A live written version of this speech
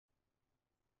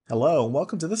Hello, and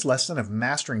welcome to this lesson of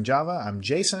Mastering Java. I'm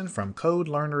Jason from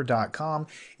CodeLearner.com,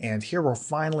 and here we're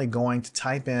finally going to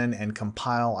type in and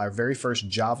compile our very first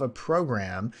Java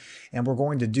program, and we're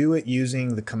going to do it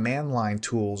using the command line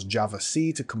tools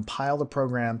javac to compile the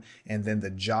program, and then the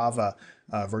Java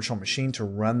virtual machine to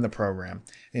run the program.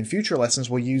 In future lessons,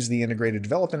 we'll use the integrated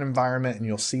development environment, and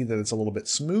you'll see that it's a little bit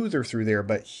smoother through there,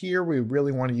 but here we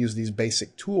really want to use these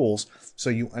basic tools so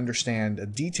you understand the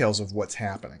details of what's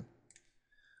happening.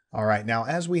 All right, now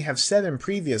as we have said in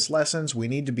previous lessons, we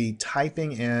need to be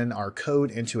typing in our code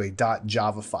into a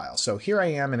 .java file. So here I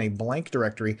am in a blank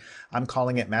directory. I'm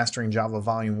calling it Mastering Java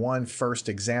Volume 1 First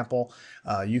Example.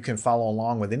 You can follow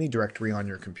along with any directory on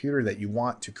your computer that you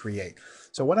want to create.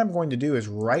 So what I'm going to do is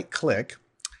right-click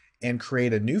and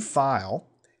create a new file,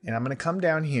 and I'm going to come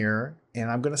down here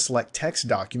and I'm going to select text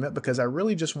document because I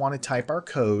really just want to type our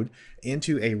code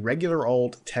into a regular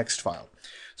old text file.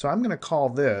 So I'm going to call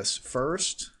this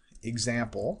First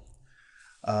Example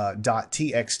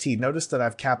 .txt. Notice that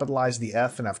I've capitalized the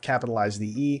F and I've capitalized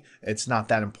the E. It's not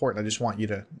that important. I just want you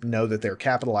to know that they're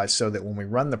capitalized so that when we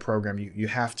run the program, you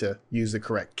have to use the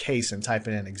correct case and type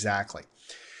it in exactly.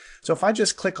 So if I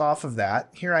just click off of that,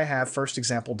 here I have first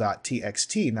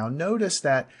example.txt. Now notice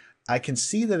that I can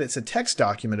see that it's a text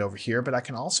document over here, but I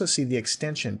can also see the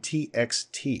extension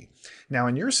txt. Now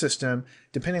in your system,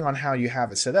 depending on how you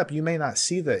have it set up, you may not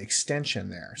see the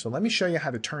extension there. So let me show you how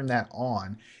to turn that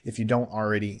on if you don't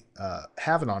already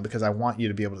have it on, because I want you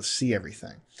to be able to see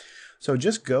everything. So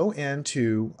just go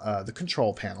into the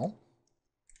control panel.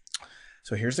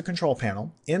 So here's the control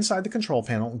panel. Inside the control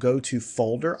panel, go to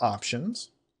Folder Options.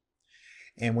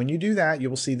 And when you do that, you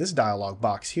will see this dialog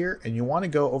box here, and you want to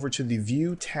go over to the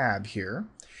View tab here.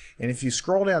 And if you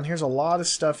scroll down, here's a lot of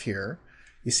stuff here.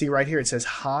 You see right here it says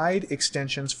Hide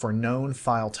Extensions for Known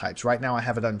File Types. Right now I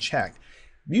have it unchecked.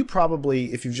 You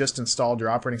probably, if you've just installed your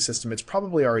operating system, it's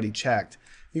probably already checked.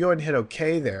 If you go ahead and hit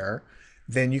OK there,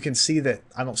 then you can see that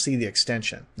I don't see the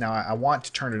extension. Now I want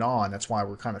to turn it on. That's why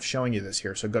we're kind of showing you this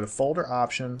here. So go to Folder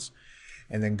Options,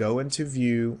 and then go into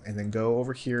View, and then go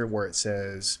over here where it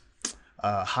says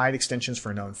hide extensions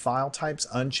for known file types,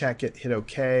 uncheck it, hit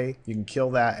OK, you can kill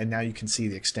that, and now you can see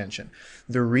the extension.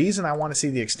 The reason I want to see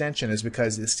the extension is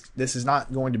because this is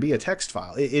not going to be a text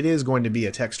file. It is going to be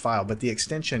a text file, but the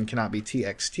extension cannot be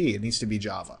txt. It needs to be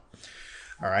Java.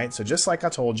 All right, so just like I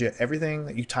told you, everything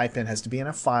that you type in has to be in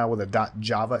a file with a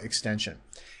 .java extension.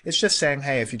 It's just saying,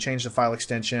 hey, if you change the file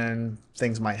extension,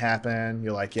 things might happen.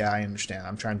 You're like, yeah, I understand.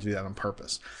 I'm trying to do that on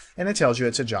purpose. And it tells you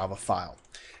it's a Java file.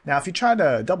 Now, if you try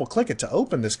to double-click it to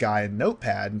open this guy in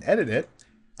Notepad and edit it,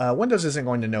 Windows isn't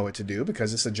going to know what to do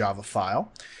because it's a Java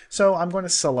file. So I'm going to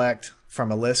select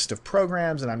from a list of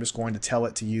programs, and I'm just going to tell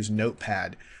it to use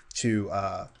Notepad to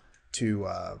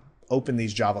open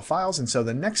these Java files. And so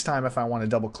the next time if I want to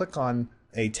double-click on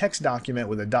a text document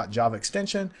with a .java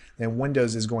extension, then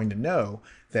Windows is going to know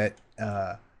that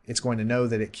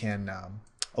it can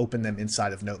open them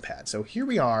inside of Notepad. So here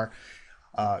we are.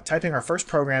 Typing our first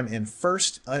program in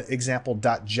first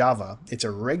example.java. It's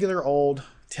a regular old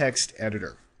text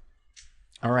editor.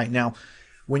 All right, now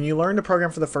when you learn to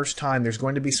program for the first time, there's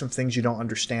going to be some things you don't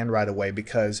understand right away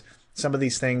because some of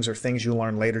these things are things you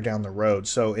learn later down the road.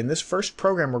 So in this first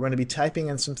program, we're going to be typing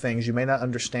in some things you may not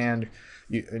understand.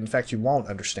 In fact, you won't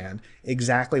understand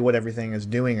exactly what everything is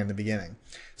doing in the beginning.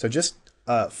 So just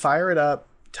fire it up,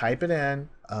 type it in.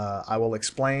 I will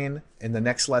explain in the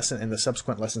next lesson and the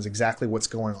subsequent lessons exactly what's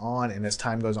going on, and as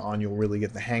time goes on you'll really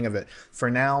get the hang of it.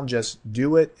 For now, just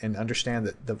do it and understand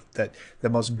that the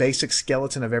most basic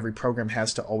skeleton of every program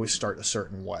has to always start a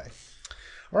certain way.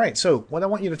 All right, so what I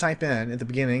want you to type in at the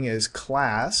beginning is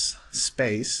class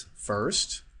space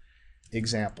first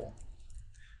example.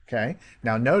 Okay,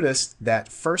 now notice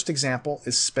that first example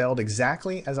is spelled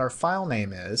exactly as our file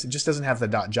name is. It just doesn't have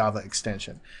the .java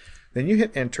extension. Then you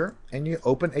hit enter and you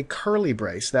open a curly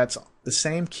brace. That's the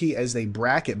same key as a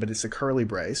bracket, but it's a curly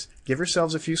brace. Give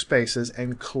yourselves a few spaces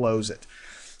and close it.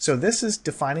 So this is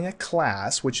defining a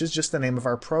class, which is just the name of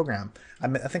our program. I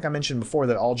think I mentioned before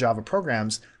that all Java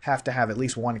programs have to have at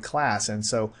least one class, and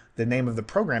so the name of the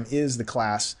program is the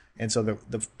class, and so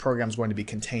the program is going to be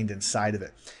contained inside of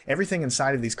it. Everything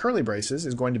inside of these curly braces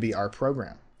is going to be our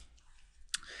program.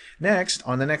 Next,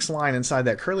 on the next line inside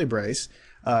that curly brace,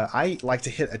 I like to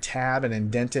hit a tab and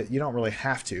indent it. You don't really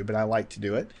have to, but I like to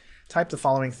do it. Type the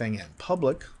following thing in: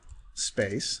 public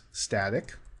space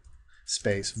static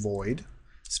space void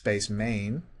space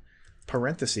main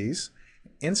parentheses.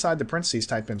 Inside the parentheses,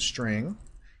 type in string,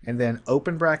 and then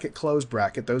open bracket, close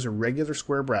bracket. Those are regular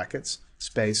square brackets.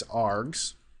 Space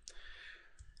args.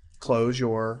 Close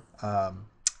your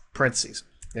parentheses.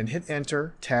 Then hit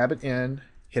enter, tab it in,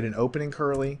 hit an opening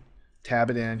curly, tab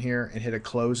it in here, and hit a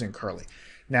closing curly.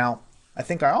 Now, I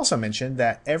think I also mentioned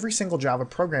that every single Java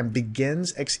program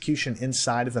begins execution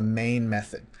inside of a main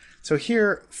method. So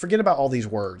here, forget about all these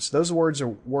words. Those words are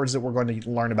words that we're going to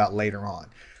learn about later on.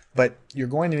 But you're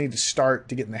going to need to start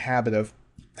to get in the habit of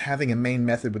having a main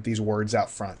method with these words out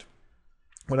front.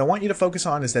 What I want you to focus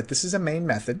on is that this is a main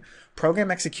method.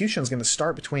 Program execution is going to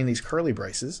start between these curly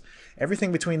braces.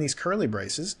 Everything between these curly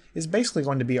braces is basically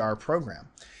going to be our program.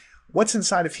 What's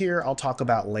inside of here, I'll talk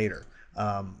about later.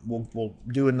 We'll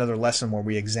do another lesson where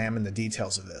we examine the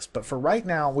details of this. But for right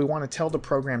now, we want to tell the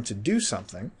program to do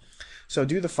something. So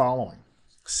do the following.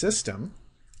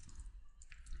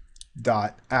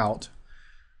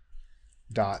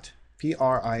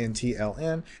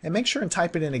 System.out.println, and make sure and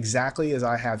type it in exactly as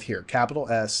I have here. Capital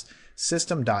S,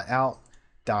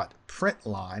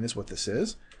 system.out.println is what this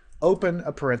is. Open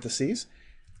a parentheses,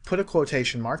 put a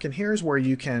quotation mark, and here's where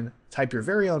you can type your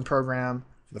very own program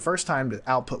for the first time to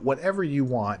output whatever you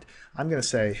want. I'm going to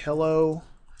say, hello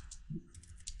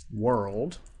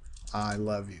world, I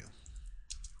love you.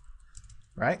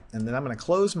 Right? And then I'm going to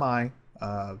close my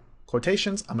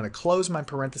quotations, I'm going to close my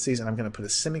parentheses, and I'm going to put a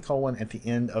semicolon at the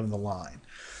end of the line.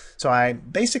 So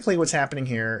basically what's happening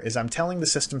here is I'm telling the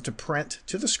system to print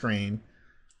to the screen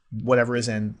whatever is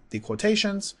in the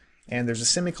quotations, and there's a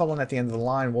semicolon at the end of the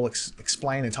line. We'll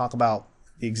explain and talk about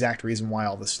the exact reason why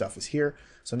all this stuff is here.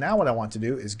 So now what I want to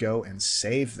do is go and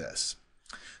save this.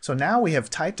 So now we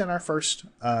have typed in our first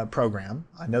program.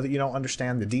 I know that you don't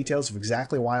understand the details of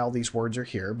exactly why all these words are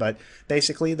here, but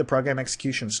basically the program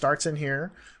execution starts in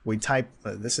here. We type,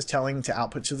 this is telling to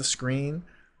output to the screen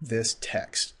this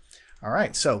text. All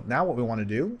right, so now what we want to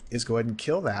do is go ahead and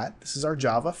kill that. This is our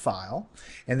Java file,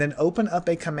 and then open up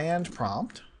a command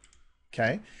prompt.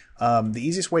 Okay, the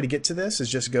easiest way to get to this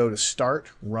is just go to Start,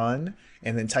 Run,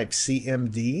 and then type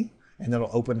CMD, and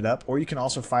that'll open it up. Or you can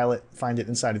also find it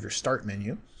inside of your Start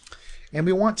menu. And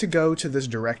we want to go to this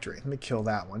directory. Let me kill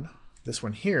that one. This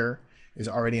one here is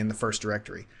already in the first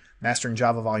directory. Mastering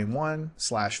Java Volume 1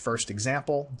 / first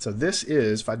example. So this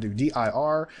is, if I do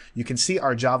dir, you can see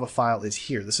our Java file is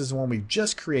here. This is the one we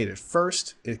just created,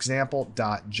 first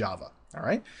example.java. All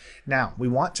right. Now we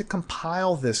want to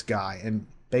compile this guy and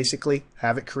basically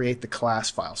have it create the class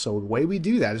file. So the way we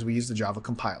do that is we use the Java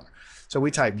compiler. So we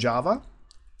type Java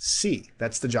C,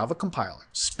 that's the Java compiler,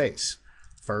 space,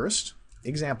 first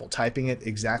example, typing it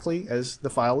exactly as the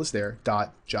file is there,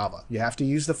 .java. You have to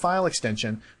use the file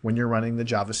extension when you're running the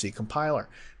Java C compiler.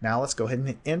 Now let's go ahead and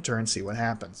hit enter and see what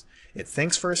happens. It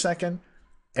thinks for a second.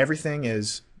 Everything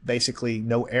is basically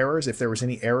no errors. If there was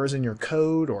any errors in your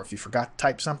code, or if you forgot to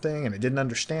type something and it didn't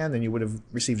understand, then you would have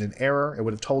received an error. It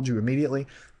would have told you immediately.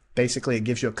 Basically, it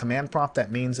gives you a command prompt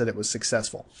that means that it was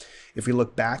successful. If we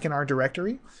look back in our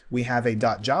directory, we have a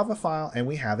 .java file and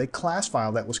we have a class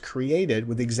file that was created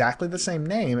with exactly the same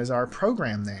name as our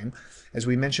program name. As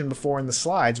we mentioned before in the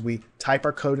slides, we type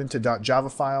our code into .java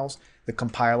files. The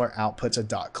compiler outputs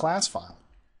a .class file.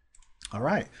 All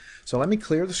right, so let me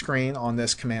clear the screen on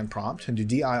this command prompt and do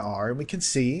dir, and we can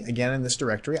see, again in this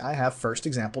directory, I have first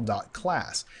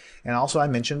example.class. And also I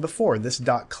mentioned before, this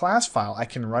 .class file, I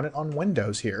can run it on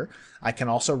Windows here. I can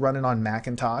also run it on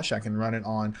Macintosh. I can run it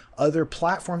on other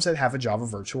platforms that have a Java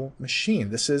virtual machine.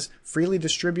 This is freely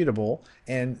distributable,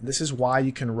 and this is why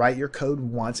you can write your code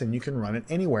once and you can run it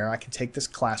anywhere. I can take this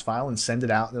class file and send it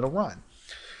out and it'll run.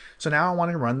 So now I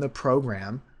want to run the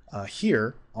program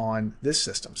here on this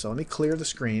system. So let me clear the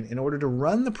screen. In order to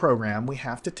run the program, we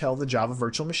have to tell the Java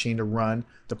virtual machine to run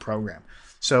the program.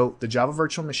 So the Java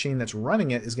virtual machine that's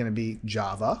running it is going to be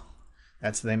Java.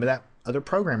 That's the name of that other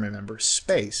program, remember,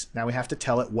 space. Now we have to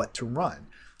tell it what to run.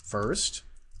 First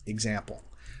example.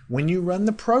 When you run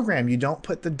the program, you don't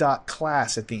put the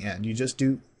 .class at the end. You just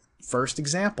do first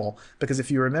example, because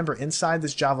if you remember, inside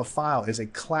this Java file is a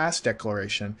class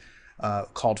declaration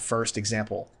called first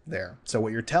example there. So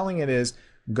what you're telling it is,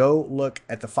 go look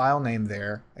at the file name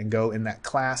there and go in that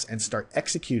class and start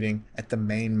executing at the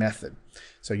main method.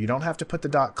 So you don't have to put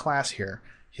the .class here.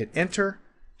 Hit enter,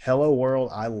 hello world,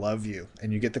 I love you,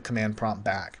 and you get the command prompt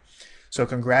back. So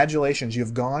congratulations,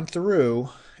 you've gone through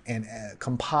and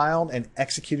compiled and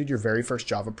executed your very first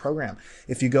Java program.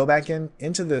 If you go back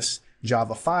into this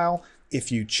Java file,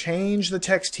 if you change the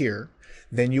text here,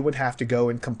 then you would have to go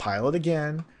and compile it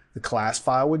again. The class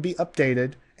file would be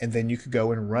updated, and then you could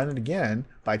go and run it again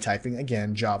by typing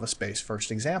again Java space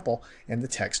first example, and the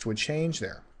text would change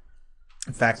there.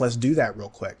 In fact, let's do that real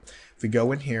quick. If we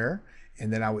go in here,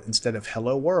 and then I would, instead of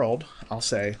hello world, I'll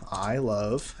say I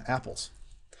love apples.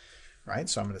 Right?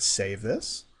 So I'm going to save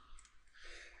this,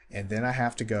 and then I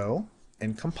have to go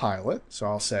and compile it. So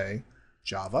I'll say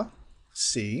Java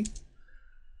C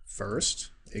first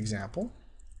example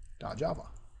 .java.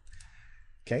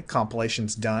 Okay,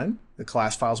 compilation's done. The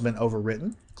class file's been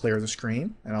overwritten. Clear the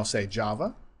screen, and I'll say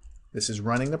Java. This is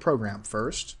running the program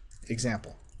first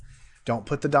example. Don't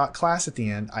put the .class at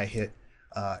the end. I hit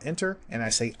enter, and I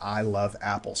say I love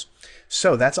apples.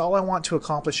 So that's all I want to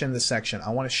accomplish in this section.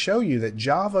 I want to show you that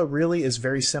Java really is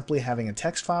very simply having a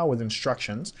text file with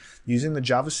instructions, using the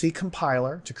Java-C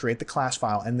compiler to create the class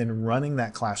file, and then running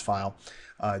that class file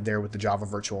there with the Java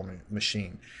virtual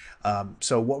machine.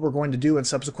 So what we're going to do in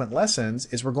subsequent lessons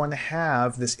is we're going to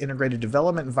have this integrated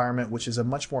development environment, which is a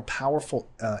much more powerful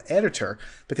editor,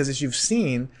 because as you've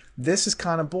seen, this is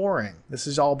kind of boring. This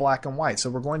is all black and white. So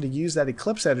we're going to use that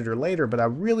Eclipse editor later, but I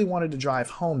really wanted to drive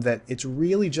home that it's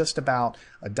really just about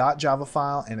a .java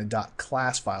file and a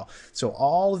 .class file. So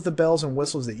all of the bells and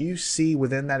whistles that you see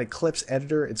within that Eclipse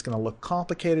editor, it's going to look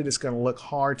complicated, it's going to look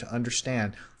hard to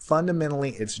understand.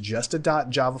 Fundamentally, it's just a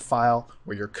 .java file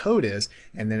where your code is,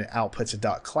 and then it outputs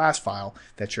a .class file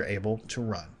that you're able to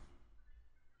run.